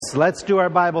minutes. Let's do our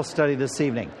Bible study this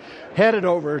evening.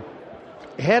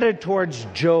 Headed towards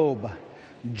Job.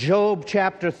 Job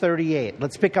chapter 38.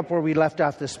 Let's pick up where we left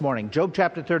off this morning. Job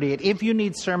chapter 38. If you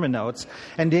need sermon notes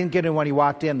and didn't get it when you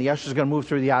walked in, the usher's going to move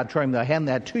through the auditorium. They'll hand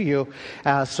that to you.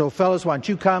 So fellas, why don't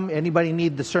you come? Anybody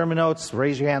need the sermon notes?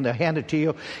 Raise your hand. They'll hand it to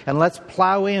you. And let's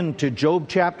plow into Job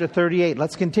chapter 38.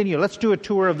 Let's continue. Let's do a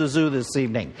tour of the zoo this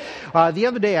evening. The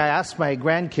other day I asked my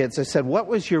grandkids, I said, what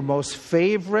was your most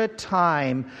favorite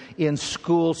time in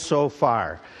school so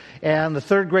far? And the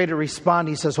third grader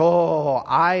responded, he says,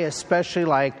 I especially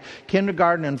liked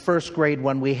kindergarten and first grade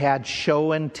when we had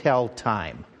show and tell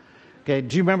time. Okay,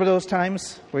 do you remember those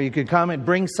times where you could come and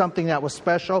bring something that was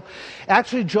special?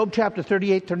 Actually, Job chapter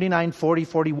 38, 39, 40,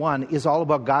 41 is all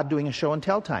about God doing a show and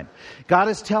tell time. God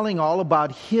is telling all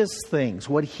about His things,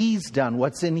 what He's done,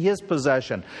 what's in His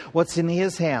possession, what's in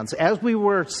His hands. As we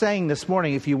were saying this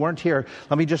morning, if you weren't here,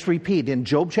 let me just repeat. In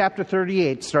Job chapter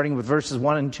 38, starting with verses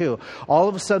 1 and 2, all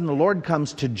of a sudden the Lord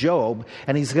comes to Job,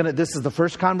 and this is the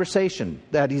first conversation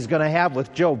that He's going to have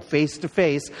with Job face to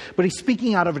face, but He's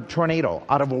speaking out of a tornado,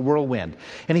 out of a whirlwind.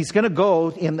 And He's going to go,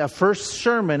 in the first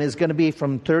sermon is going to be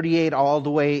from 38 all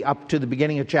the way up to the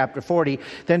beginning of chapter 40.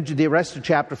 Then to the rest of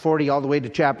chapter 40 all the way to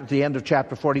the end of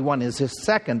chapter 41 is His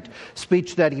second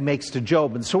speech that He makes to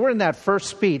Job. And so we're in that first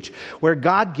speech where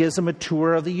God gives him a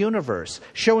tour of the universe.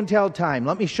 Show and tell time.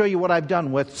 Let me show you what I've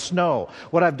done with snow,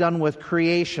 what I've done with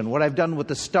creation, what I've done with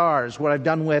the stars, what I've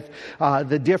done with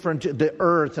the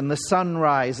earth and the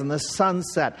sunrise and the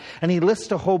sunset. And He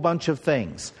lists a whole bunch of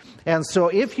things. And so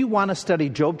if you want to study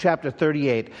Job chapter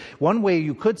 38, one way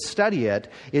you could study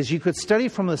it is you could study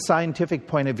from the scientific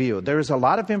point of view. There is a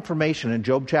lot of information in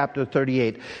Job chapter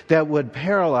 38 that would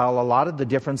parallel a lot of the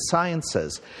different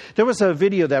sciences. There was a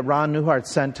video that Ron Newhart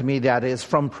sent to me that is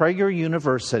from Prager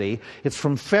University. It's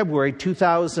from February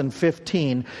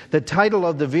 2015. The title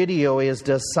of the video is,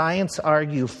 Does Science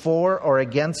Argue For or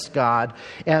Against God?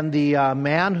 And the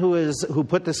man who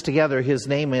put this together, his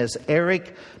name is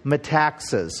Eric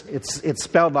Metaxas. It's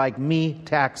spelled like me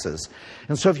taxes.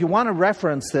 And so if you want to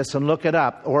reference this and look it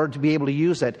up or to be able to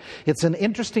use it, it's an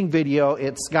interesting video.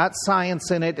 It's got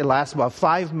science in it. It lasts about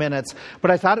 5 minutes. But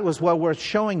I thought it was well worth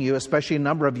showing you, especially a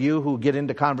number of you who get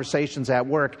into conversations at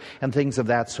work and things of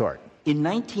that sort. In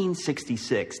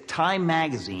 1966, Time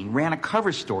magazine ran a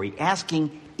cover story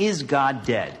asking, Is God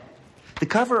dead? The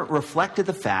cover reflected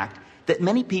the fact that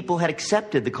many people had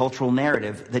accepted the cultural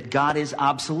narrative that God is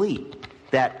obsolete,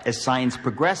 that as science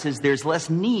progresses, there's less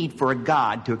need for a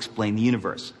God to explain the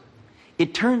universe.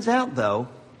 It turns out, though,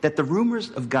 that the rumors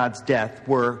of God's death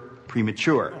were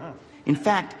premature. In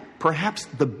fact, perhaps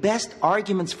the best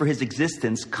arguments for His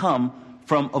existence come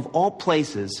from, of all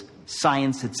places,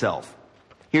 science itself.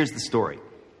 Here's the story.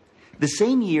 The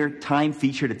same year Time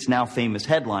featured its now famous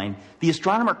headline, the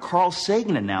astronomer Carl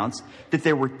Sagan announced that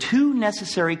there were 2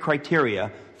 necessary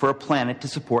criteria for a planet to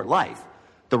support life: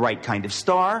 the right kind of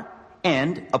star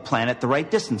and a planet the right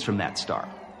distance from that star.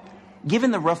 Given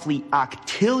the roughly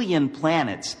octillion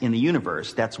planets in the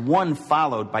universe, that's 1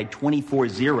 followed by 24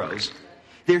 zeros,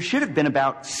 there should have been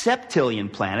about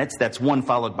septillion planets, that's 1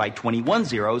 followed by 21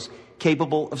 zeros,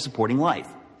 capable of supporting life.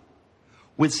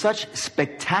 With such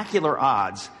spectacular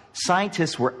odds,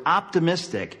 scientists were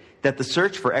optimistic that the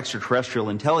search for extraterrestrial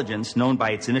intelligence, known by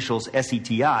its initials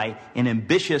SETI, an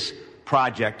ambitious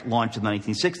project launched in the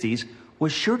 1960s,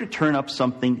 was sure to turn up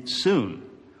something soon.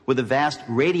 With a vast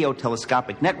radio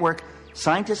telescopic network,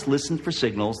 scientists listened for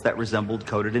signals that resembled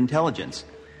coded intelligence.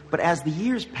 But as the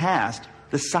years passed,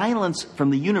 the silence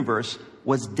from the universe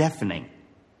was deafening.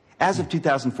 As of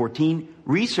 2014,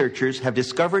 researchers have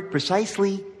discovered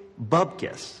precisely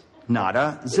bupkis,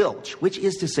 nada, zilch, which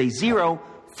is to say 0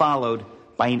 followed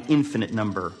by an infinite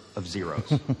number of zeros.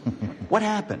 What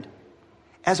happened?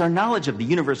 As our knowledge of the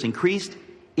universe increased,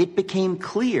 it became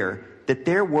clear that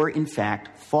there were, in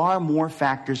fact, far more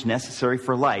factors necessary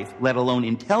for life, let alone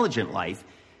intelligent life,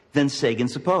 than Sagan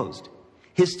supposed.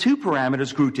 His 2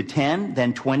 parameters grew to 10,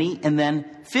 then 20, and then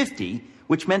 50,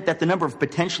 which meant that the number of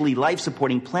potentially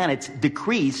life-supporting planets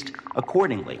decreased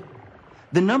accordingly.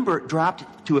 The number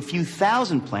dropped to a few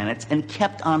thousand planets and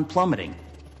kept on plummeting.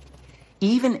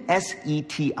 Even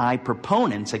SETI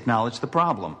proponents acknowledged the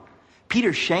problem.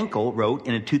 Peter Schenkel wrote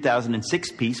in a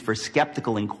 2006 piece for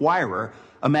Skeptical Inquirer,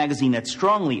 a magazine that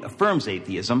strongly affirms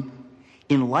atheism,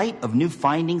 in light of new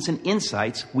findings and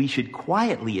insights, we should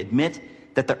quietly admit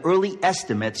that the early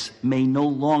estimates may no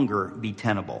longer be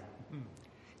tenable.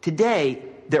 Today,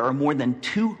 there are more than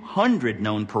 200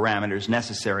 known parameters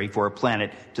necessary for a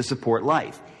planet to support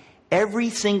life,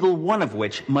 every single one of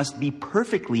which must be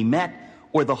perfectly met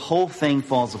or the whole thing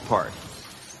falls apart.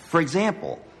 For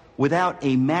example, without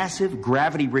a massive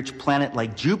gravity-rich planet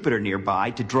like Jupiter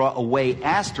nearby to draw away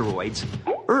asteroids,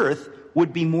 Earth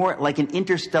would be more like an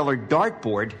interstellar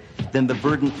dartboard than the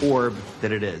verdant orb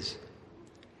that it is.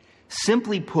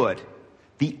 Simply put,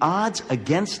 the odds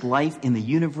against life in the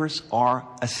universe are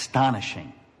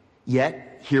astonishing.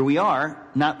 Yet, here we are,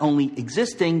 not only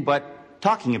existing, but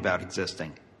talking about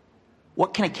existing.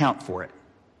 What can account for it?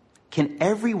 Can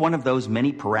every one of those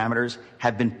many parameters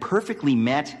have been perfectly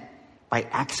met by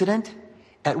accident?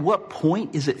 At what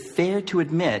point is it fair to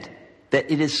admit that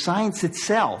it is science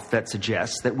itself that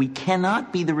suggests that we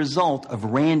cannot be the result of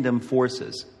random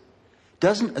forces?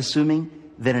 Doesn't assuming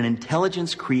that an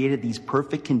intelligence created these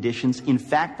perfect conditions in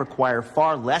fact require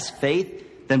far less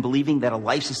faith than believing that a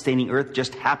life-sustaining Earth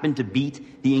just happened to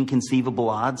beat the inconceivable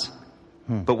odds?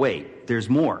 But wait, there's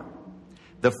more.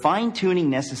 The fine-tuning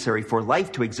necessary for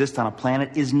life to exist on a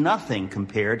planet is nothing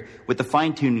compared with the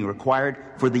fine-tuning required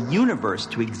for the universe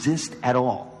to exist at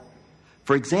all.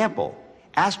 For example,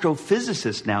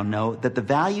 astrophysicists now know that the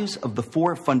values of the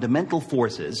four fundamental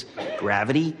forces,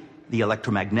 gravity, the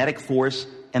electromagnetic force,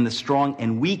 and the strong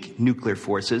and weak nuclear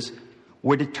forces,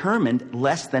 were determined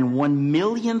less than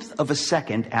 1/1,000,000th of a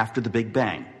second after the Big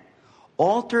Bang.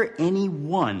 Alter any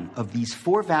one of these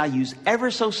four values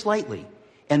ever so slightly,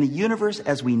 and the universe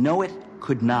as we know it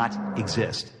could not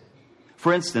exist.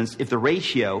 For instance, if the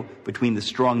ratio between the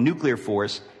strong nuclear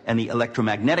force and the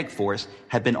electromagnetic force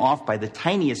had been off by the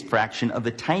tiniest fraction of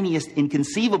the tiniest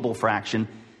inconceivable fraction,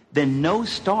 then no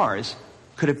stars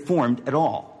could have formed at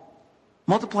all.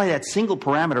 Multiply that single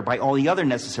parameter by all the other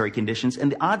necessary conditions,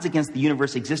 and the odds against the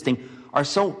universe existing are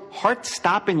so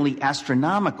heart-stoppingly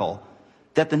astronomical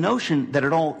that the notion that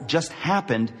it all just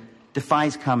happened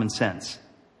defies common sense.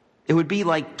 It would be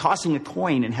like tossing a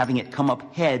coin and having it come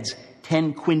up heads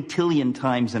 10 quintillion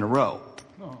times in a row.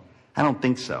 I don't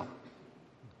think so.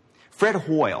 Fred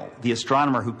Hoyle, the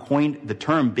astronomer who coined the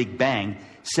term Big Bang,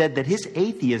 said that his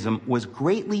atheism was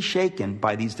greatly shaken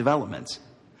by these developments.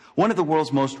 One of the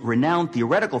world's most renowned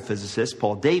theoretical physicists,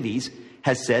 Paul Davies,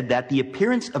 has said that the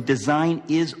appearance of design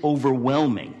is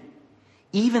overwhelming.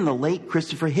 Even the late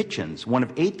Christopher Hitchens, one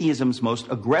of atheism's most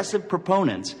aggressive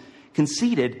proponents,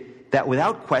 conceded that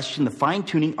without question the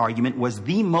fine-tuning argument was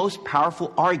the most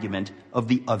powerful argument of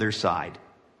the other side.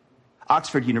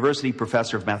 Oxford University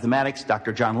professor of mathematics,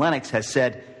 Dr. John Lennox, has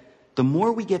said, the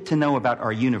more we get to know about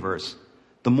our universe,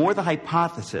 the more the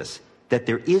hypothesis that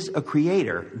there is a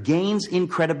creator gains in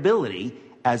credibility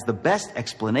as the best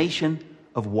explanation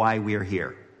of why we are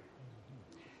here.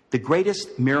 The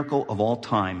greatest miracle of all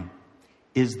time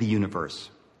is the universe.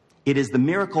 It is the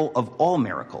miracle of all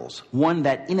miracles, one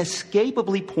that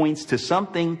inescapably points to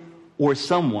something or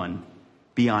someone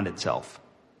beyond itself.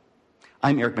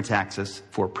 I'm Eric Metaxas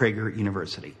for Prager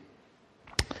University.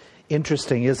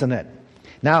 Interesting, isn't it?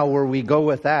 Now, where we go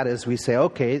with that is we say,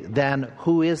 okay, then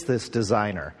who is this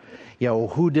designer?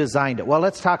 Who designed it? Well,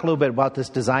 let's talk a little bit about this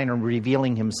designer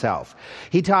revealing himself.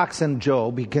 He talks in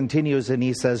Job, he continues and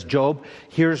he says, Job,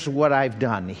 here's what I've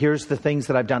done. Here's the things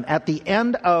that I've done. At the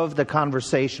end of the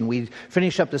conversation, we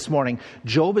finish up this morning,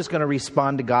 Job is going to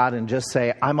respond to God and just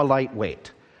say, I'm a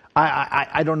lightweight.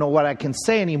 I don't know what I can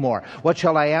say anymore. What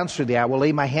shall I answer thee? I will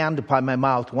lay my hand upon my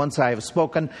mouth. Once I have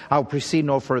spoken, I will proceed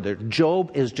no further.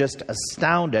 Job is just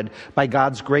astounded by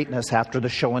God's greatness after the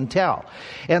show and tell.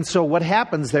 And so what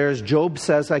happens there is Job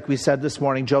says, like we said this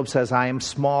morning, Job says, I am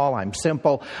small, I'm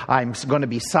simple, I'm going to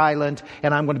be silent,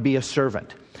 and I'm going to be a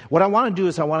servant. What I want to do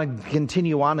is I want to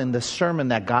continue on in the sermon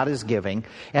that God is giving,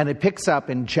 and it picks up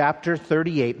in chapter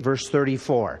 38, verse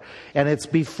 34. And it's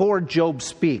before Job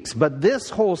speaks. But this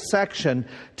whole section,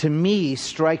 to me,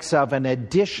 strikes of an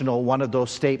additional one of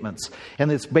those statements. And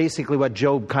it's basically what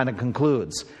Job kind of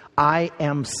concludes. I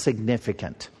am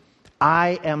significant.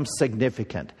 I am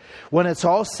significant. When it's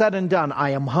all said and done, I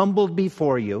am humbled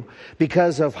before you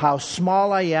because of how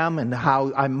small I am and how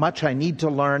much I need to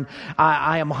learn.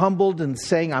 I am humbled in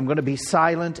saying I'm going to be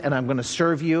silent and I'm going to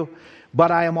serve you. But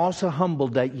I am also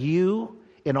humbled that you,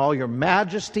 in all your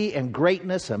majesty and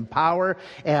greatness and power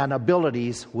and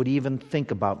abilities, would even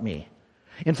think about me.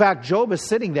 In fact, Job is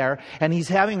sitting there and he's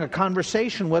having a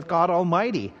conversation with God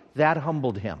Almighty. That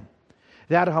humbled him.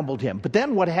 That humbled him. But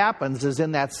then what happens is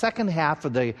in that second half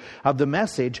of the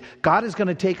message, God is going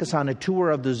to take us on a tour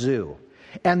of the zoo.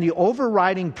 And the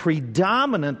overriding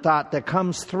predominant thought that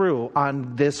comes through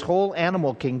on this whole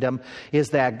animal kingdom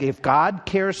is that if God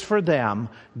cares for them,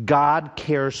 God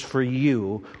cares for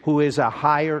you, who is a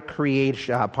higher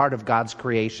creation, part of God's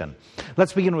creation.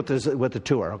 Let's begin with the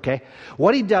tour, okay?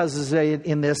 What he does is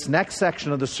in this next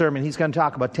section of the sermon, he's going to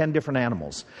talk about 10 different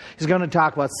animals. He's going to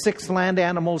talk about 6 land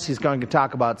animals. He's going to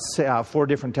talk about 4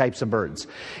 different types of birds.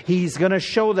 He's going to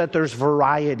show that there's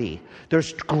variety.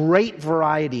 There's great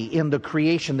variety in the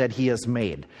creation that he has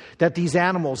made. That these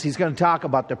animals, he's going to talk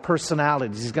about their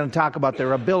personalities. He's going to talk about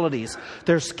their abilities,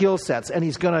 their skill sets, and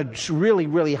he's going to really,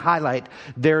 really highlight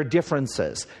their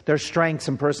differences, their strengths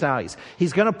and personalities.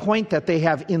 He's going to point that they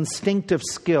have instinctive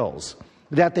skills,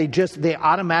 that they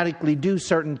automatically do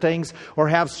certain things or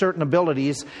have certain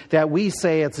abilities that we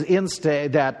say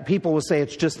that people will say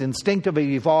it's just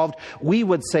instinctively evolved. We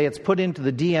would say it's put into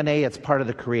the DNA, it's part of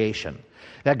the creation.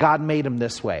 That God made them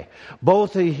this way.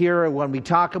 Both here, when we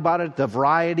talk about it, the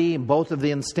variety and both of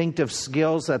the instinctive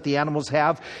skills that the animals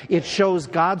have, it shows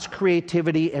God's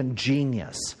creativity and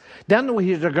genius. Then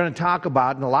they're going to talk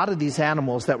about, and a lot of these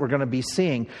animals that we're going to be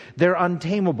seeing, they're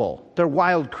untamable. They're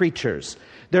wild creatures.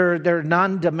 They're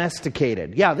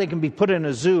non-domesticated. Yeah, they can be put in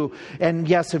a zoo, and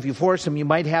yes, if you force them, you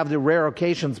might have the rare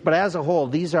occasions, but as a whole,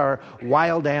 these are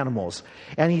wild animals.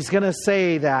 And he's going to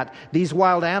say that these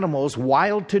wild animals,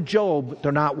 wild to Job,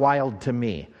 they're not wild to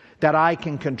me. That I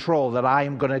can control, that I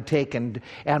am going to take and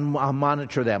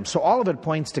monitor them. So all of it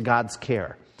points to God's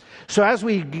care. So as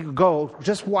we go,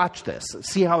 just watch this,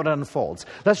 see how it unfolds.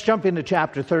 Let's jump into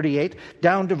chapter 38,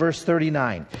 down to verse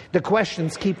 39. The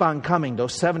questions keep on coming,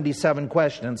 those 77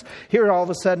 questions. Here all of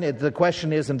a sudden, the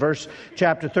question is in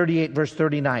chapter 38, verse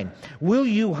 39. Will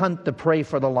you hunt the prey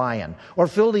for the lion, or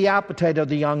fill the appetite of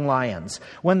the young lions,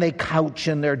 when they couch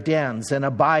in their dens and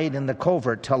abide in the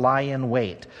covert to lie in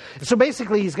wait? So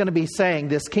basically he's going to be saying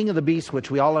this king of the beast, which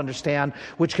we all understand,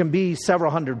 which can be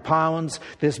several hundred pounds,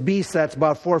 this beast that's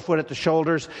about 4 foot at the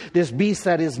shoulders, this beast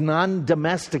that is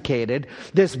non-domesticated,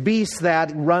 this beast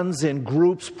that runs in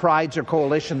groups, prides, or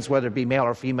coalitions, whether it be male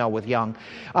or female with young.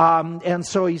 And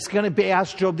so he's going to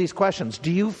ask Job these questions.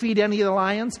 Do you feed any of the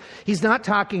lions? He's not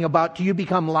talking about, do you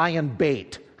become lion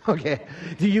bait? Okay.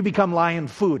 Do you become lion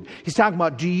food? He's talking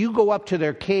about, do you go up to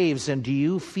their caves and do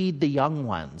you feed the young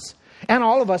ones? And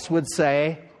all of us would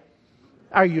say,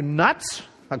 are you nuts?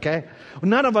 Okay?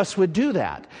 None of us would do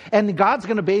that. And God's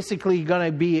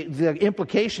the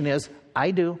implication is,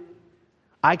 I do.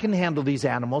 I can handle these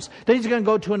animals. Then he's going to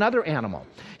go to another animal.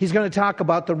 He's going to talk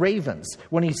about the ravens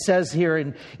when he says here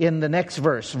in the next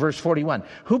verse 41,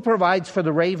 who provides for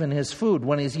the raven his food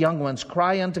when his young ones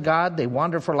cry unto God, they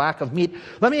wander for lack of meat.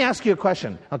 Let me ask you a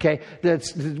question, okay?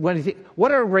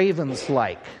 What are ravens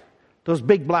like? Those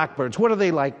big blackbirds, what are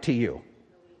they like to you?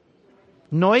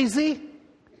 Noisy?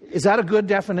 Is that a good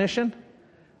definition?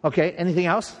 Okay, anything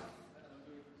else?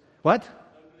 What?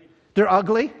 They're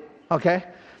ugly? Okay.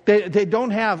 They don't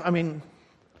have,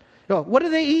 what do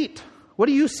they eat? What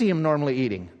do you see them normally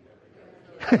eating?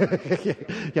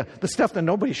 Yeah, the stuff that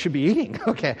nobody should be eating.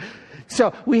 Okay.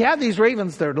 So we have these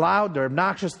ravens, they're loud, they're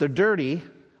obnoxious, they're dirty.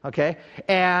 Okay.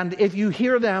 And if you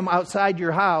hear them outside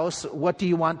your house, what do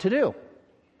you want to do?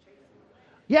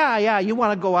 Yeah, you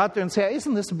want to go out there and say,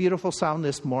 isn't this a beautiful sound,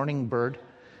 this morning bird?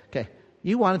 Okay,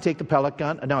 you want to take the pellet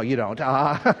gun? No, you don't.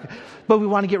 But we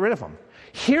want to get rid of them.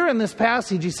 Here in this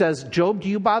passage, he says, Job, do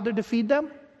you bother to feed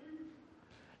them?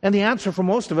 And the answer for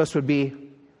most of us would be,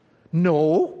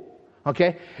 no.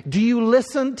 Okay, do you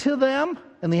listen to them?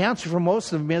 And the answer for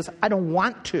most of them is, I don't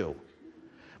want to.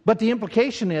 But the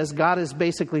implication is, God is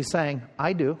basically saying,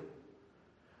 I do.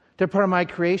 They're part of my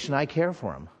creation. I care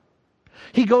for them.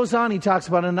 He goes on, he talks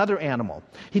about another animal.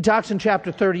 He talks in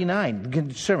chapter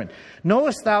 39, sermon.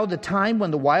 Knowest thou the time when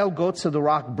the wild goats of the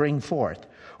rock bring forth?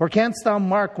 Or canst thou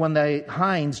mark when the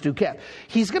hinds do calve?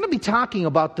 He's going to be talking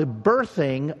about the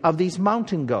birthing of these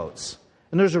mountain goats.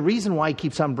 And there's a reason why he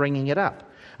keeps on bringing it up.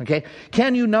 Okay?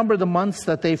 Can you number the months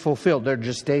that they fulfilled, their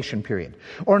gestation period?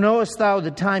 Or knowest thou the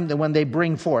time that when they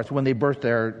bring forth, when they birth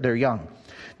their young?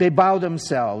 They bow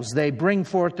themselves. They bring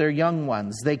forth their young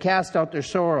ones. They cast out their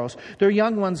sorrows. Their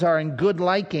young ones are in good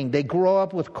liking. They grow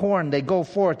up with corn. They go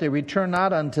forth. They return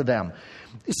not unto them.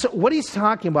 So what he's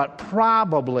talking about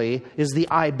probably is the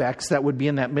ibex that would be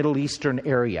in that Middle Eastern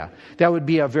area. That would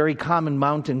be a very common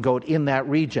mountain goat in that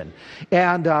region.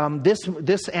 And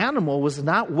this animal was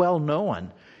not well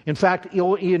known. In fact,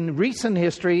 in recent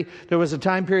history, there was a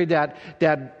time period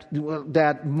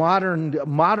that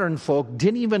modern folk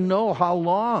didn't even know how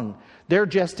long their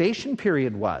gestation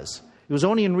period was. It was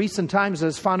only in recent times that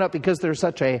it's found out because they're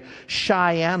such a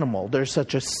shy animal. They're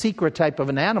such a secret type of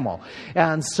an animal.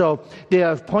 And so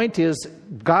the point is,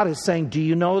 God is saying, do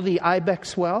you know the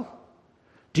ibex well?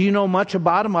 Do you know much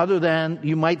about them other than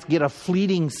you might get a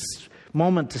fleeting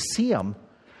moment to see them?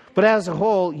 But as a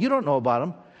whole, you don't know about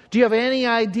them. Do you have any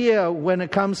idea when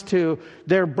it comes to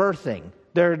their birthing,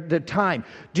 the time?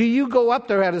 Do you go up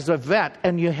there as a vet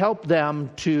and you help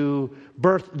them to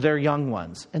birth their young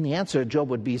ones? And the answer Job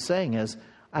would be saying is,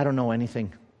 I don't know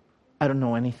anything. I don't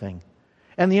know anything.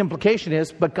 And the implication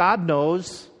is, but God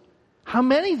knows how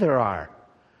many there are.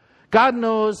 God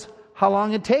knows how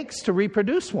long it takes to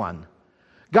reproduce one.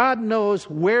 God knows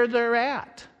where they're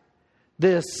at.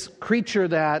 This creature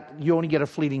that you only get a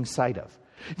fleeting sight of.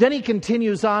 Then he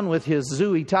continues on with his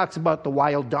zoo. He talks about the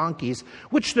wild donkeys,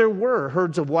 which there were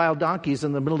herds of wild donkeys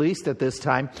in the Middle East at this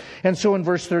time. And so in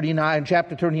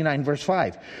chapter 39, verse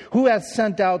 5, who hath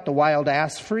sent out the wild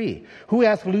ass free? Who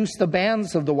hath loosed the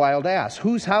bands of the wild ass?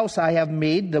 Whose house I have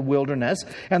made the wilderness,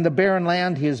 and the barren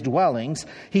land his dwellings.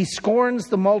 He scorns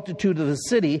the multitude of the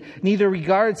city, neither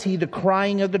regards he the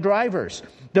crying of the drivers.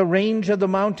 The range of the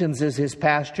mountains is his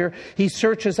pasture. He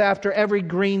searches after every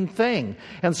green thing.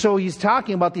 And so he's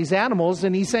talking about these animals,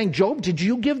 and he's saying, Job, did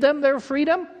you give them their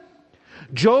freedom?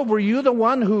 Job, were you the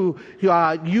one who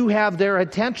you have their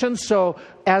attention? So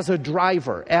as a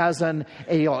driver,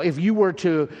 if you were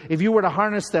to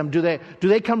harness them, do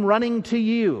they come running to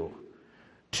you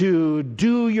to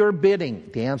do your bidding?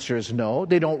 The answer is no.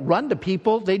 They don't run to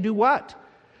people. They do what?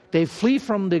 They flee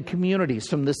from the communities,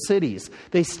 from the cities.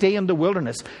 They stay in the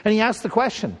wilderness. And he asks the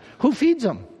question, who feeds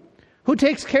them? Who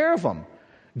takes care of them?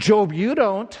 Job, you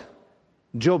don't.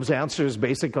 Job's answer is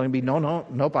basically going to be,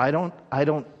 nope, I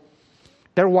don't.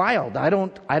 They're wild. I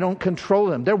don't control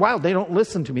them. They're wild. They don't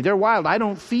listen to me. They're wild. I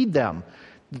don't feed them.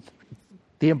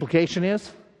 The implication is,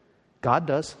 God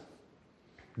does.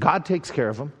 God takes care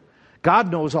of them.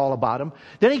 God knows all about them.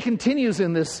 Then he continues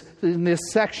in this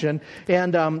section,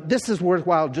 and this is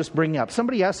worthwhile just bringing up.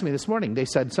 Somebody asked me this morning. They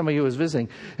said, somebody who was visiting,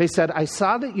 they said, I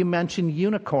saw that you mentioned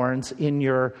unicorns in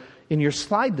your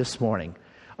slide this morning.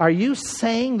 Are you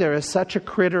saying there is such a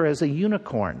critter as a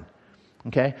unicorn?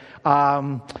 Okay,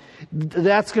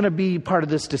 that's going to be part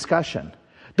of this discussion.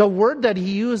 The word that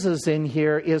he uses in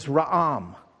here is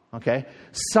ra'am. Okay,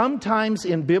 sometimes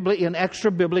in extra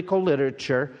biblical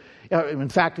literature. In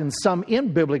fact,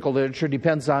 in biblical literature,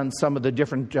 depends on some of the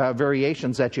different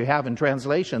variations that you have in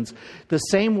translations. The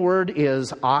same word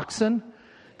is oxen.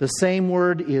 The same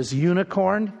word is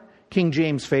unicorn. King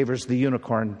James favors the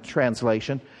unicorn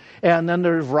translation. And then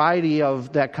there's a variety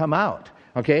of that come out.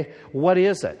 Okay, what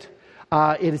is it?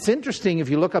 It's interesting if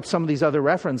you look up some of these other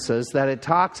references that it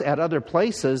talks at other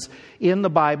places in the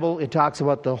Bible. It talks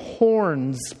about the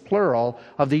horns, plural,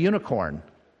 of the unicorn.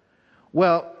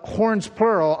 Well, horns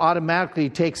plural automatically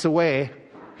takes away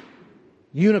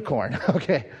unicorn.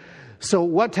 Okay, so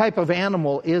what type of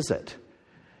animal is it?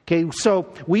 Okay,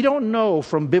 so we don't know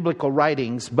from biblical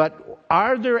writings, but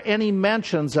are there any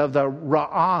mentions of the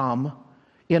ra'am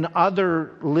in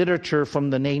other literature from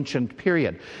the ancient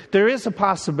period? There is a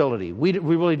possibility. We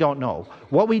really don't know.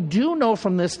 What we do know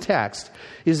from this text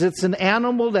is it's an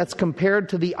animal that's compared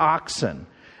to the oxen.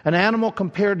 An animal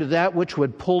compared to that which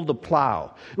would pull the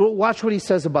plow. Watch what he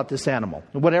says about this animal,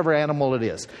 whatever animal it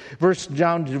is.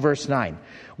 Down to verse 9.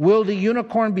 Will the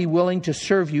unicorn be willing to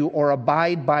serve you or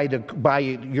abide by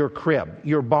your crib,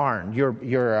 your barn,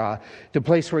 the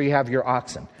place where you have your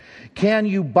oxen? Can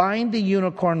you bind the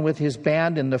unicorn with his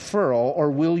band in the furrow, or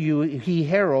will he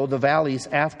harrow the valleys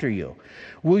after you?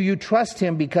 Will you trust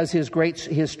him because his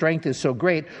strength is so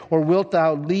great, or wilt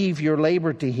thou leave your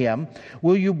labor to him?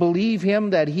 Will you believe him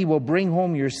that he will bring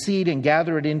home your seed and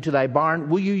gather it into thy barn?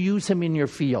 Will you use him in your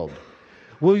field?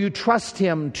 Will you trust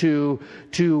him to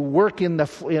work with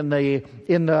the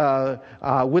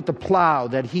plow,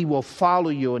 that he will follow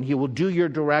you and he will do your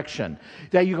direction,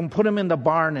 that you can put him in the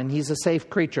barn and he's a safe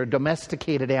creature,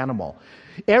 domesticated animal?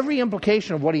 Every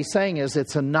implication of what he's saying is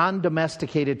it's a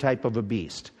non-domesticated type of a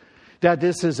beast. That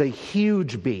this is a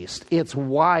huge beast. It's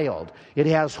wild. It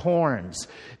has horns.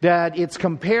 That it's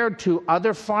compared to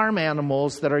other farm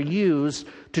animals that are used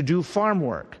to do farm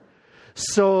work.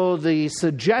 So the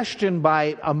suggestion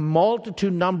by a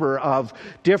multitude number of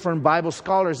different Bible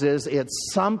scholars is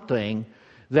it's something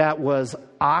that was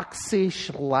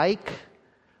oxish-like,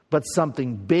 but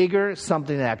something bigger,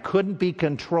 something that couldn't be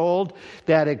controlled,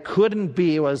 that it couldn't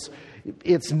be,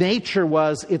 its nature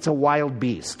was it's a wild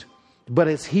beast. But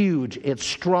it's huge, it's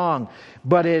strong,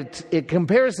 but it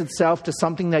compares itself to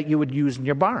something that you would use in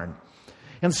your barn.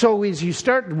 And so as you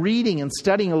start reading and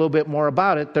studying a little bit more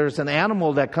about it, there's an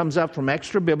animal that comes up from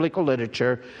extra-biblical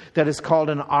literature that is called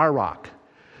an auroch.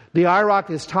 The auroch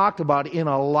is talked about in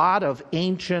a lot of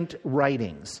ancient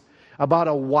writings, about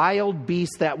a wild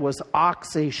beast that was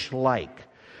oxish-like.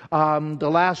 The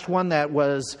last one that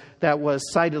was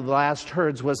cited, the last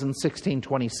herds, was in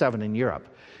 1627 in Europe.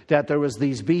 that there was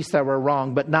these beasts that were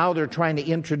wrong, but now they're trying to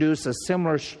introduce a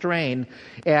similar strain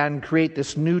and create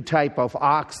this new type of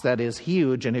ox that is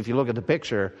huge. And if you look at the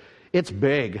picture, it's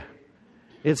big.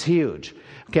 It's huge.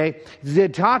 Okay?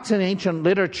 It talks in ancient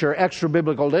literature,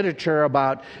 extra-biblical literature,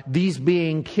 about these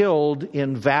being killed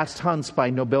in vast hunts by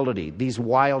nobility, these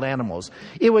wild animals.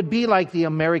 It would be like the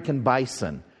American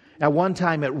bison. At one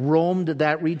time, it roamed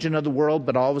that region of the world,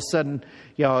 but all of a sudden,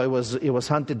 it was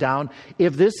hunted down.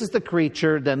 If this is the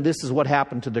creature, then this is what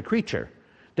happened to the creature,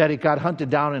 that it got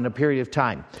hunted down in a period of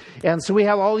time. And so we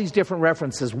have all these different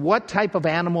references. What type of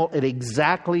animal it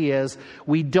exactly is,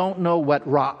 we don't know what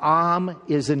Ra'am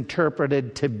is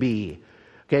interpreted to be.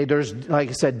 Okay, there's, like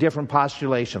I said, different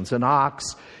postulations. An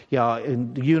ox, a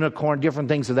unicorn, different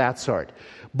things of that sort.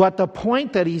 But the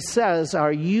point that he says,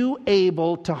 are you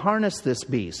able to harness this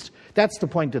beast? That's the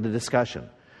point of the discussion.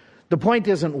 The point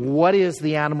isn't what is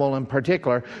the animal in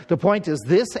particular. The point is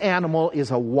this animal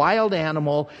is a wild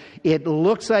animal. It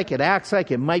looks like, it acts like,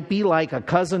 it might be like a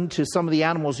cousin to some of the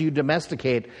animals you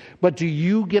domesticate. But do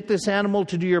you get this animal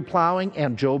to do your plowing?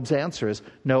 And Job's answer is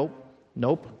nope,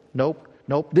 nope, nope,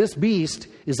 nope. This beast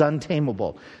is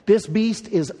untamable. This beast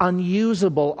is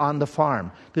unusable on the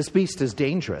farm. This beast is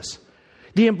dangerous.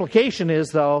 The implication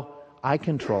is, though, I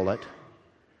control it.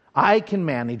 I can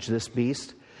manage this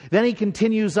beast. Then he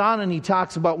continues on and he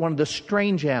talks about one of the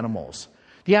strange animals.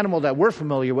 The animal that we're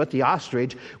familiar with, the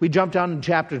ostrich. We jump down in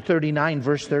chapter 39,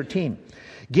 verse 13.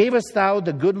 Gavest thou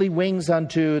the goodly wings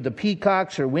unto the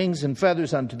peacocks, her wings and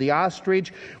feathers unto the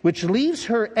ostrich, which leaves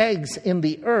her eggs in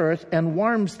the earth and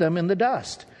warms them in the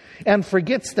dust, and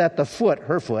forgets that the foot,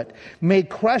 her foot, may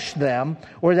crush them,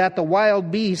 or that the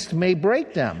wild beast may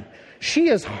break them. She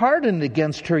is hardened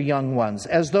against her young ones,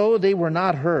 as though they were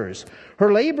not hers.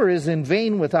 Her labor is in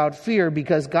vain without fear,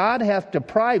 because God hath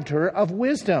deprived her of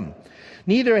wisdom.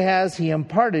 Neither has he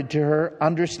imparted to her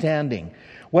understanding.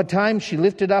 What time she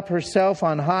lifted up herself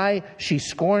on high, she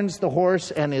scorns the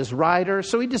horse and his rider.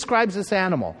 So he describes this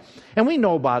animal. And we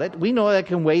know about it. We know that it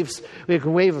can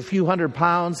weigh a few hundred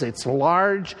pounds. It's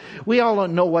large. We all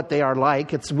don't know what they are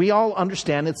like. We all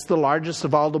understand it's the largest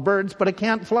of all the birds, but it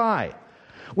can't fly.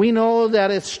 We know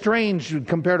that it's strange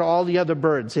compared to all the other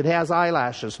birds. It has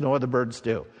eyelashes, no other birds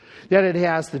do. That it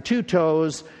has the 2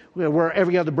 toes, where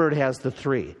every other bird has the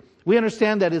 3. We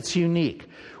understand that it's unique.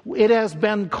 It has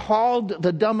been called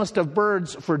the dumbest of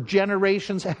birds for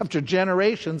generations after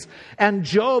generations. And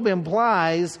Job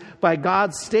implies, by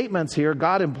God's statements here,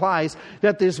 God implies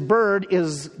that this bird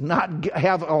is not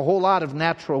have a whole lot of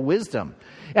natural wisdom.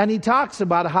 And he talks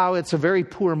about how it's a very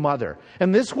poor mother.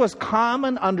 And this was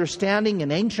common understanding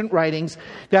in ancient writings,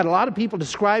 that a lot of people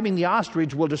describing the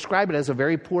ostrich will describe it as a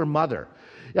very poor mother.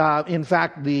 In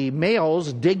fact, the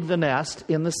males dig the nest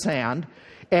in the sand,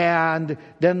 and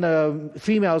then the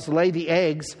females lay the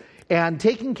eggs. And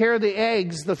taking care of the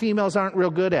eggs, the females aren't real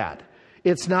good at.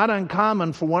 It's not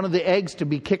uncommon for one of the eggs to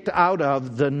be kicked out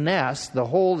of the nest, the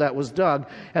hole that was dug,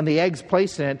 and the eggs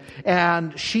placed in it,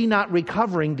 and she not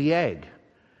recovering the egg,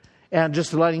 and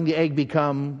just letting the egg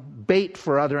become bait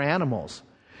for other animals.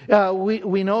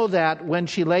 We know that when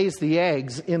she lays the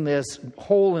eggs in this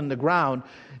hole in the ground,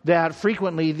 that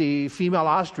frequently the female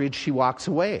ostrich, she walks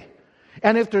away.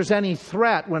 And if there's any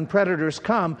threat, when predators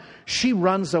come, she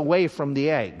runs away from the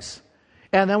eggs.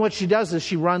 And then what she does is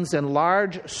she runs in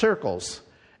large circles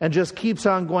and just keeps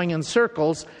on going in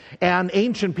circles. And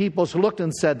ancient peoples looked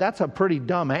and said, that's a pretty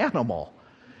dumb animal.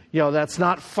 That's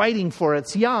not fighting for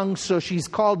its young, so she's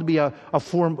called to be a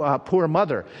poor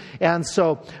mother. And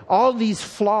so all these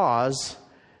flaws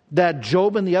that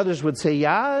Job and the others would say,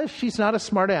 yeah, she's not a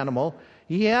smart animal.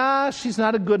 Yeah, she's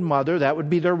not a good mother. That would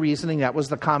be their reasoning. That was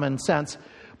the common sense.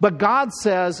 But God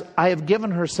says, I have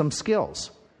given her some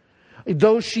skills.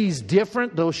 Though she's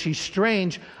different, though she's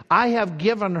strange, I have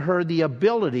given her the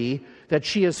ability that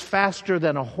she is faster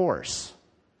than a horse.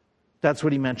 That's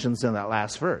what he mentions in that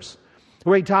last verse,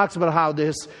 where he talks about how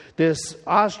this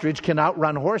ostrich can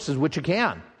outrun horses, which it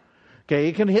can. Okay,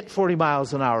 it can hit 40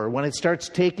 miles an hour. When it starts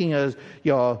taking a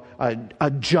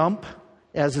jump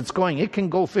as it's going, it can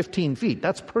go 15 feet.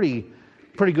 That's pretty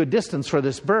good distance for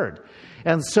this bird.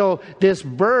 And so this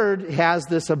bird has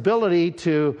this ability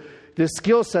to, this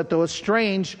skill set, though it's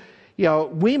strange.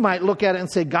 We might look at it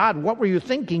and say, God, what were you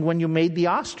thinking when you made the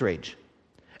ostrich?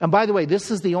 And by the way,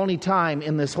 this is the only time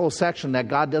in this whole section that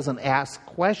God doesn't ask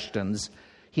questions.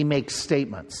 He makes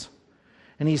statements.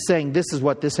 And he's saying, this is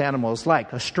what this animal is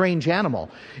like, a strange animal.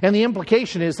 And the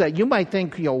implication is that you might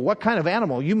think, what kind of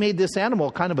animal? You made this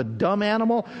animal kind of a dumb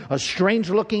animal, a strange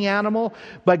looking animal.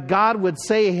 But God would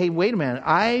say, hey, wait a minute,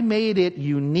 I made it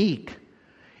unique.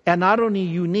 And not only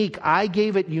unique, I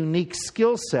gave it unique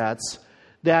skill sets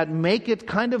that make it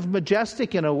kind of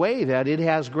majestic in a way, that it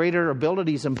has greater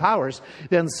abilities and powers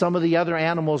than some of the other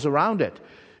animals around it.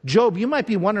 Job, you might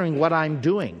be wondering what I'm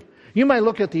doing. You might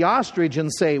look at the ostrich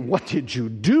and say, what did you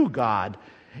do, God?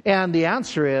 And the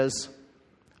answer is,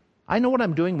 I know what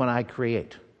I'm doing when I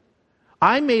create.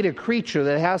 I made a creature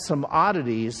that has some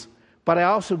oddities, but I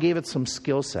also gave it some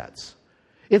skill sets.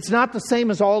 It's not the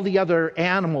same as all the other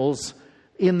animals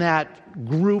in that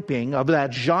grouping of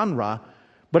that genre,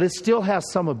 but it still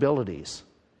has some abilities.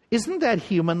 Isn't that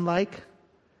human-like?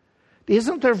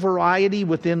 Isn't there variety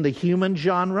within the human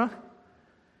genre?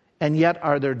 And yet,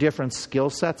 are there different skill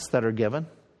sets that are given?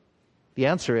 The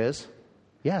answer is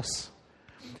yes.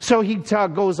 So he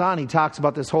goes on, he talks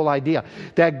about this whole idea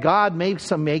that God makes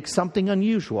something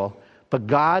unusual, but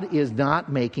God is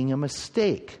not making a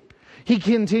mistake. He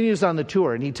continues on the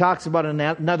tour and he talks about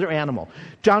another animal.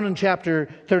 Down in chapter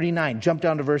 39, jump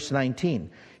down to verse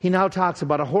 19. He now talks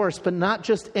about a horse, but not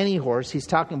just any horse. He's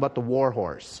talking about the war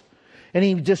horse. And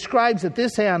he describes that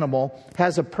this animal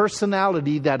has a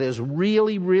personality that is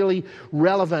really, really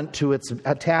relevant to its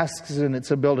tasks and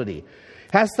its ability.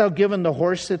 Hast thou given the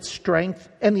horse its strength?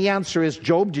 And the answer is,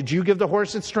 Job, did you give the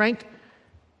horse its strength?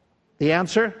 The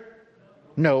answer?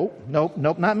 No,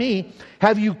 not me.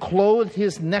 Have you clothed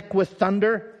his neck with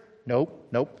thunder?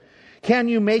 Nope. Can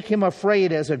you make him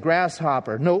afraid as a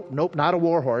grasshopper? Nope, not a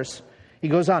war horse. He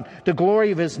goes on, the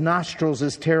glory of his nostrils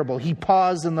is terrible. He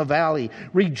paws in the valley,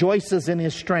 rejoices in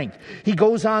his strength. He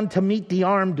goes on to meet the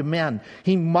armed men.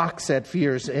 He mocks at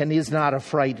fears and is not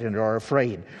affrighted or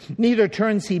afraid. Neither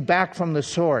turns he back from the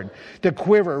sword. The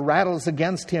quiver rattles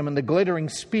against him and the glittering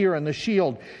spear and the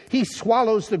shield. He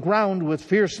swallows the ground with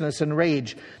fierceness and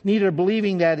rage, neither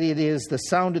believing that it is the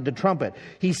sound of the trumpet.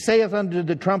 He saith unto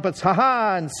the trumpets, ha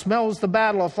ha, and smells the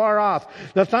battle afar off,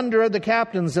 the thunder of the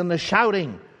captains and the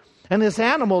shouting. And this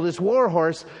animal, this war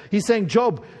horse, he's saying,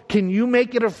 Job, can you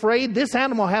make it afraid? This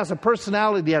animal has a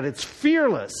personality that it's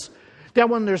fearless. That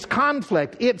when there's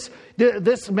conflict,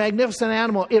 this magnificent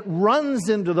animal, it runs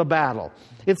into the battle.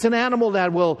 It's an animal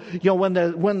that will, when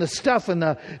the stuff and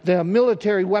the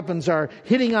military weapons are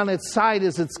hitting on its side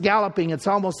as it's galloping, it's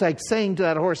almost like saying to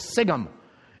that horse, sing 'em.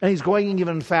 And he's going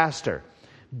even faster.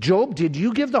 Job, did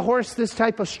you give the horse this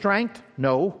type of strength?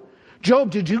 No.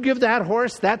 Job, did you give that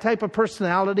horse that type of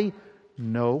personality?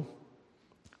 No,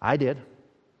 I did.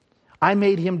 I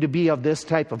made him to be of this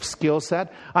type of skill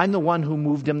set. I'm the one who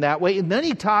moved him that way. And then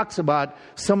he talks about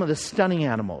some of the stunning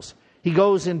animals. He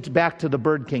goes back to the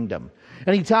bird kingdom.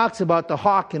 And he talks about the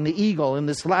hawk and the eagle. In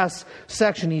this last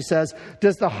section he says,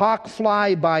 does the hawk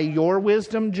fly by your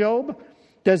wisdom, Job?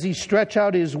 Does he stretch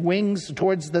out his wings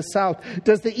towards the south?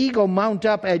 Does the eagle mount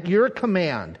up at your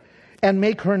command and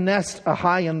make her nest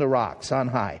high in the rocks, on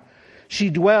high? She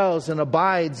dwells and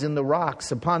abides in the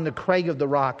rocks, upon the crag of the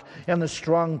rock and the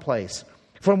strong place,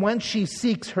 from whence she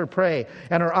seeks her prey,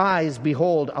 and her eyes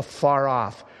behold afar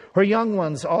off. Her young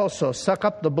ones also suck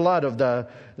up the blood of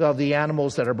the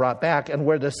animals that are brought back, and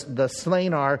where the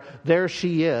slain are, there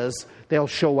she is. They'll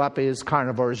show up as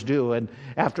carnivores do, and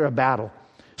after a battle.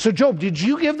 So Job, did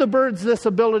you give the birds this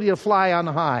ability to fly on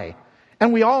high?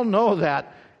 And we all know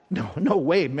that no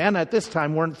way, men at this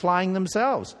time weren't flying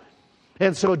themselves.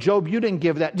 And so, Job, you didn't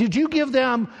give that. Did you give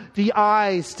them the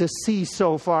eyes to see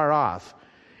so far off?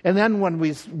 And then when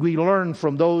we learn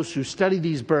from those who study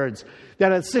these birds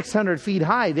that at 600 feet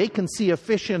high, they can see a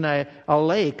fish in a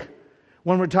lake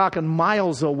when we're talking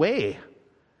miles away.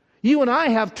 You and I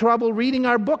have trouble reading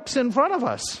our books in front of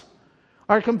us,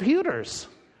 our computers.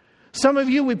 Some of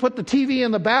you, we put the TV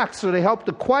in the back so they help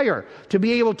the choir to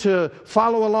be able to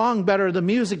follow along better the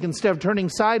music instead of turning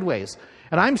sideways.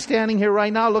 And I'm standing here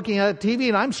right now looking at the TV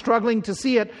and I'm struggling to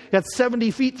see it at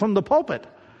 70 feet from the pulpit.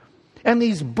 And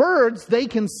these birds, they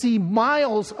can see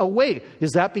miles away.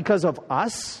 Is that because of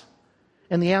us?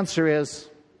 And the answer is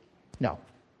no.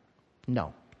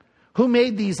 Who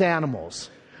made these animals?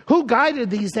 Who guided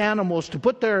these animals to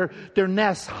put their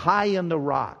nests high in the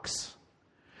rocks?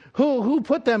 Who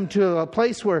put them to a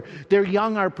place where their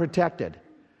young are protected?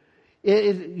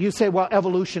 You say, well,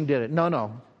 evolution did it.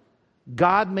 No.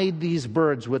 God made these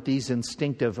birds with these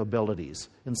instinctive abilities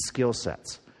and skill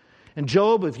sets. And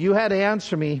Job, if you had to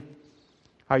answer me,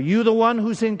 are you the one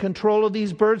who's in control of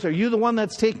these birds? Are you the one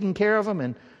that's taking care of them?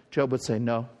 And Job would say,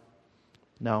 no.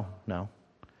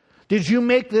 Did you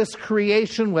make this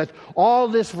creation with all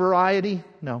this variety?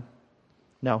 No.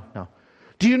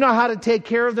 Do you know how to take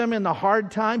care of them in the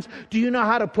hard times? Do you know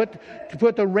how to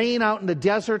put the rain out in the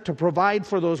desert to provide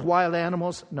for those wild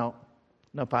animals? No,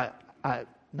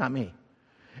 not me.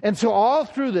 And so all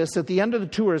through this, at the end of the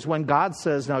tour is when God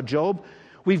says, now Job,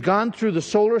 we've gone through the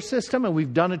solar system and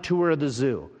we've done a tour of the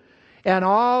zoo. And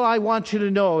all I want you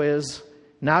to know is,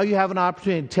 now you have an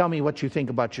opportunity to tell me what you think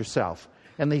about yourself.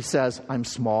 And he says, I'm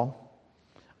small.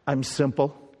 I'm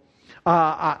simple.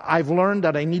 I've learned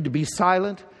that I need to be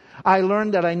silent. I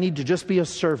learned that I need to just be a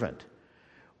servant.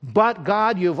 But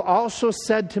God, you've also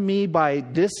said to me by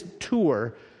this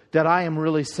tour that I am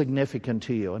really significant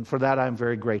to you. And for that, I'm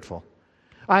very grateful.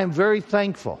 I am very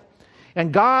thankful.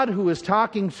 And God, who is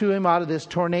talking to him out of this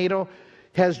tornado,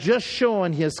 has just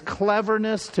shown his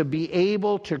cleverness to be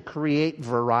able to create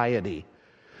variety.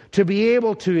 To be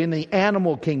able to, in the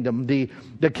animal kingdom, the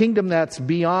kingdom that's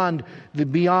beyond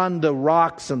the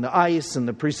rocks and the ice and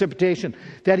the precipitation,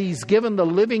 that he's given the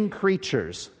living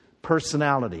creatures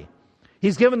personality.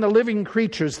 He's given the living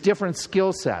creatures different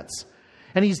skill sets.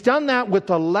 And he's done that with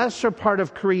the lesser part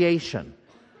of creation,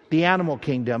 the animal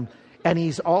kingdom, and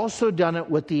he's also done it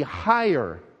with the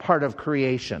higher part of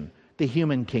creation, the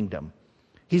human kingdom.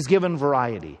 He's given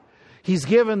variety. He's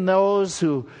given those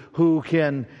who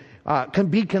can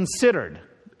be considered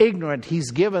ignorant.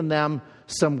 He's given them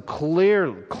some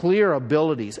clear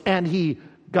abilities. And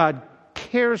God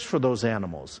cares for those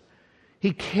animals.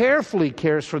 He carefully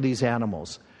cares for these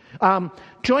animals.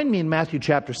 Join me in Matthew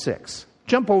chapter 6.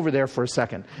 Jump over there for a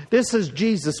second. This is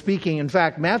Jesus speaking. In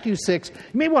fact, Matthew 6, you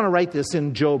may want to write this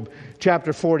in Job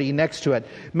chapter 40 next to it.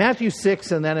 Matthew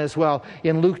 6 and then as well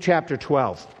in Luke chapter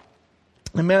 12.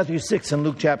 In Matthew 6 and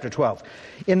Luke chapter 12.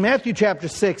 In Matthew chapter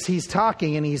 6, he's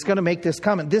talking and he's going to make this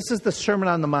comment. This is the Sermon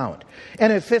on the Mount.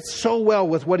 And it fits so well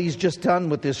with what he's just done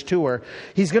with this tour.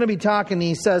 He's going to be talking,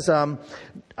 he says to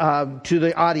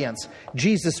the audience,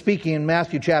 Jesus speaking in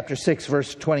Matthew chapter 6,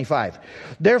 verse 25.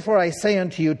 Therefore I say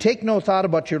unto you, take no thought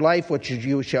about your life, what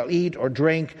you shall eat or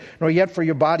drink, nor yet for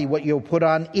your body what you'll put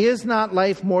on. Is not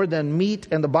life more than meat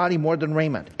and the body more than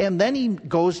raiment? And then he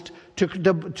goes to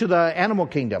the animal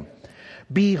kingdom.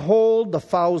 Behold the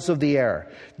fowls of the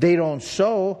air. They don't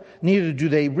sow, neither do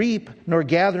they reap, nor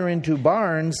gather into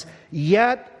barns.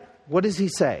 Yet, what does he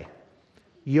say?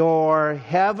 Your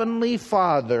heavenly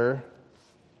Father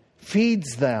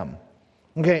feeds them.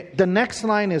 Okay, the next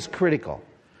line is critical.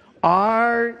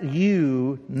 Are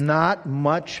you not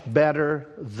much better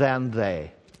than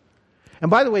they?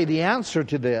 And by the way, the answer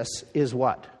to this is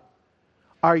what?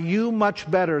 Are you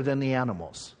much better than the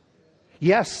animals?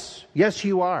 Yes,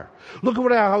 you are. Look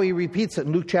at how he repeats it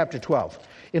in Luke chapter 12.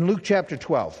 In Luke chapter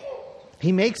 12,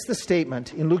 he makes the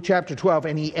statement in Luke chapter 12,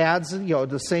 and he adds,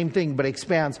 the same thing, but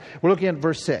expands. We're looking at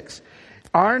verse 6.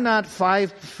 Are not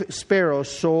 5 sparrows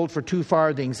sold for 2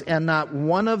 farthings, and not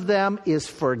one of them is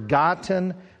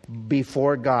forgotten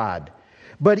before God?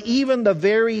 But even the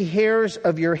very hairs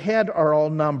of your head are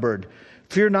all numbered.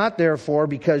 Fear not, therefore,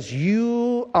 because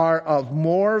you are of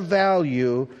more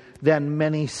value than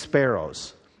many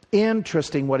sparrows.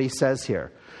 Interesting what he says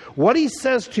here. What he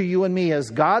says to you and me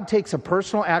is God takes a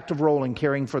personal active role in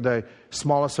caring for the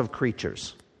smallest of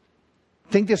creatures.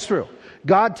 Think this through.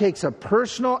 God takes a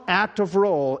personal active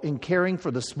role in caring for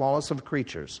the smallest of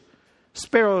creatures.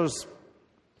 Sparrows,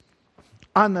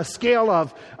 on the scale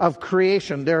of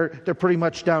creation, they're pretty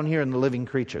much down here in the living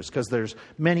creatures because there's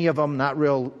many of them not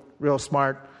real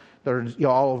smart. They're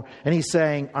all over. And he's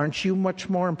saying, aren't you much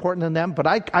more important than them? But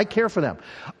I care for them.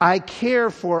 I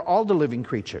care for all the living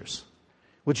creatures,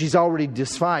 which he's already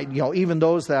defined, even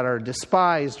those that are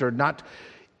despised or not.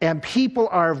 And people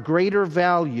are of greater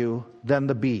value than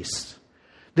the beasts.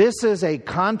 This is a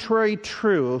contrary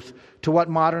truth to what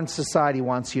modern society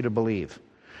wants you to believe.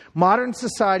 Modern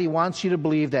society wants you to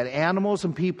believe that animals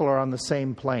and people are on the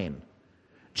same plane.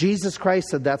 Jesus Christ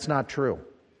said that's not true.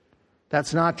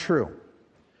 That's not true.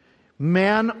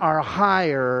 Mankind are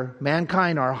higher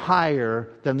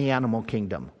than the animal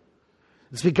kingdom.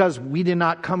 It's because we did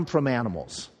not come from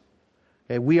animals.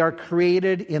 Okay? We are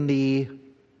created in the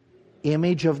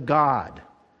image of God.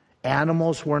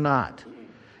 Animals were not.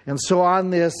 And so on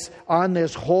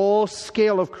this whole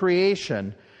scale of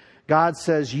creation, God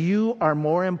says, you are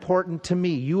more important to me.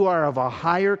 You are of a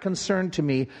higher concern to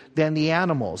me than the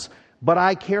animals. But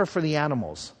I care for the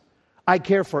animals. I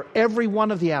care for every one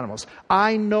of the animals.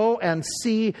 I know and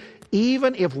see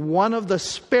even if one of the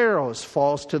sparrows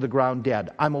falls to the ground dead.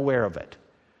 I'm aware of it.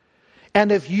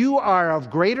 And if you are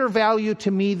of greater value to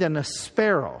me than a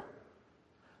sparrow,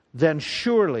 then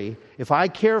surely, if I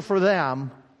care for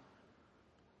them,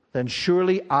 then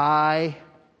surely I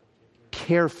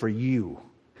care for you.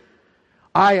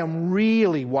 I am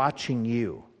really watching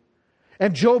you.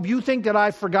 And Job, you think that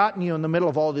I've forgotten you in the middle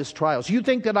of all these trials. You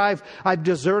think that I've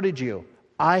deserted you.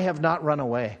 I have not run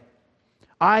away.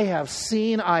 I have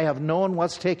seen, I have known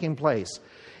what's taking place.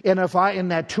 And if in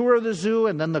that tour of the zoo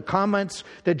and then the comments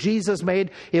that Jesus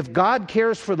made, if God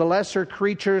cares for the lesser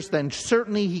creatures, then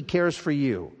certainly He cares for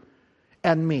you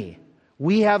and me.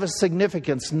 We have a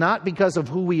significance not because of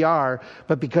who we are,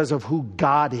 but because of who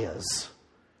God is.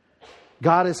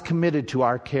 God is committed to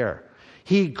our care.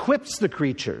 He equips the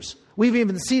creatures. We've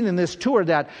even seen in this tour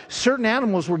that certain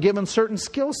animals were given certain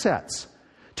skill sets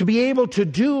to be able to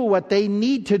do what they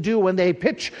need to do. When they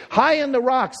pitch high in the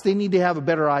rocks, they need to have a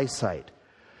better eyesight.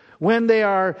 When they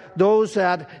are those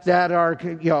that are,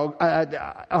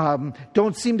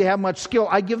 don't seem to have much skill,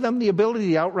 I give them the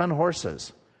ability to outrun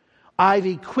horses. I've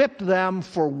equipped them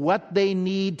for what they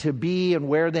need to be and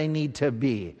where they need to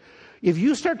be. If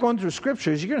you start going through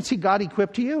scriptures, you're going to see God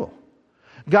equipped to you.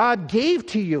 God gave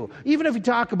to you, even if you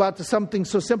talk about something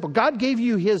so simple, God gave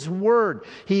you His Word.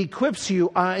 He equips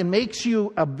you and makes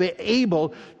you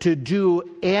able to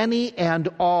do any and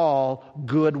all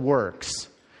good works.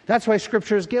 That's why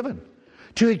Scripture is given.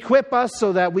 To equip us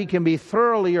so that we can be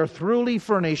thoroughly or truly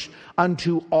furnished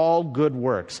unto all good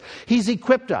works. He's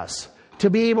equipped us to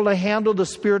be able to handle the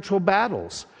spiritual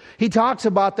battles. He talks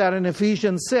about that in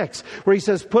Ephesians 6, where he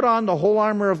says, put on the whole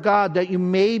armor of God that you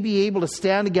may be able to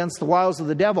stand against the wiles of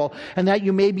the devil, and that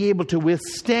you may be able to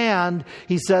withstand,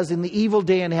 he says, in the evil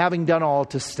day, and having done all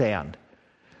to stand.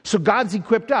 So God's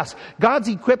equipped us. God's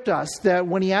equipped us that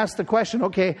when He asked the question,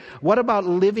 okay, what about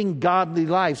living godly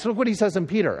lives? So look what he says in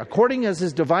Peter. According as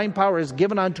His divine power is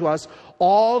given unto us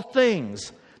all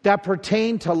things that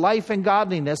pertain to life and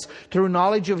godliness through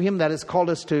knowledge of Him that has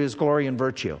called us to His glory and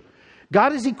virtue.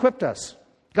 God has equipped us.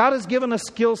 God has given us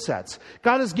skill sets.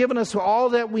 God has given us all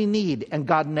that we need. And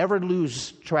God never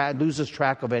loses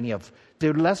track of any of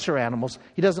the lesser animals.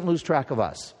 He doesn't lose track of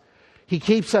us. He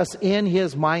keeps us in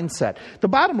His mindset. The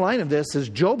bottom line of this is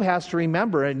Job has to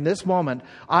remember in this moment,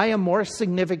 I am more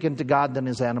significant to God than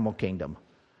his animal kingdom.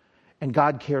 And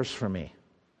God cares for me.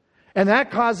 And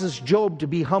that causes Job to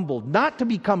be humbled, not to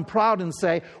become proud and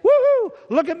say, woohoo,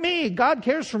 look at me. God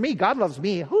cares for me. God loves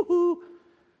me. Woohoo.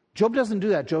 Job doesn't do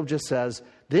that. Job just says,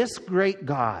 this great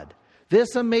God,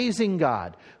 this amazing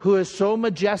God who is so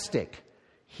majestic,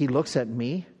 He looks at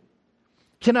me.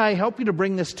 Can I help you to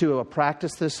bring this to a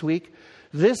practice this week?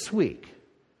 This week,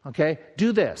 okay,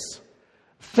 do this.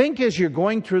 Think as you're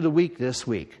going through the week this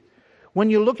week. When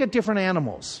you look at different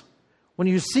animals, when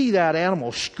you see that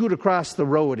animal scoot across the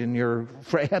road in your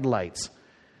headlights,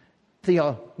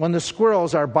 when the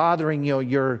squirrels are bothering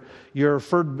your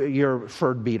bird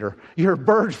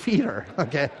feeder,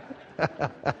 okay?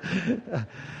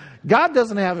 God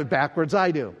doesn't have it backwards,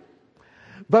 I do.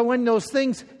 But when those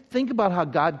things, think about how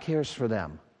God cares for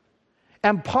them.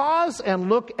 And pause and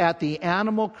look at the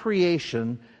animal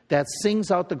creation that sings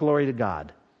out the glory to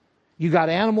God. You got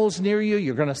animals near you,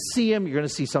 you're going to see them, you're going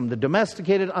to see some of the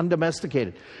domesticated,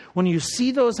 undomesticated. When you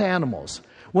see those animals,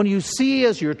 when you see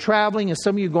as you're traveling, as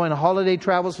some of you go on holiday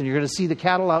travels, and you're going to see the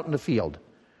cattle out in the field,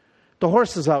 the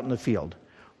horses out in the field,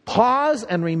 pause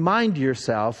and remind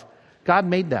yourself, God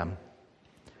made them.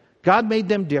 God made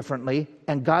them differently,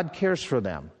 and God cares for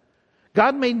them.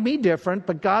 God made me different,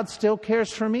 but God still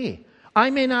cares for me. I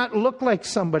may not look like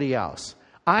somebody else.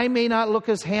 I may not look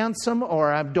as handsome,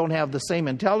 or I don't have the same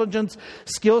intelligence,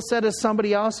 skill set as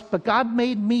somebody else, but God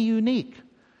made me unique.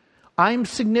 I'm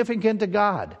significant to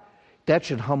God. That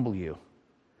should humble you.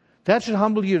 That should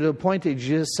humble you to the point that you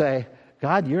just say,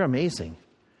 God, you're amazing.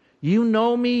 You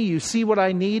know me, you see what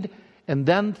I need, and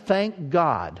then thank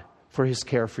God for His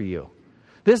care for you.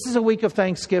 This is a week of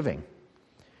thanksgiving.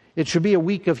 It should be a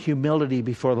week of humility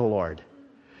before the Lord.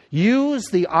 Use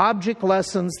the object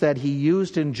lessons that He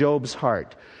used in Job's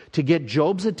heart to get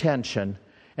Job's attention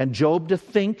and Job to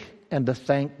think and to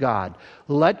thank God.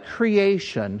 Let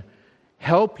creation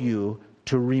help you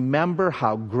to remember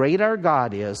how great our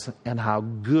God is and how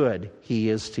good He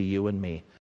is to you and me.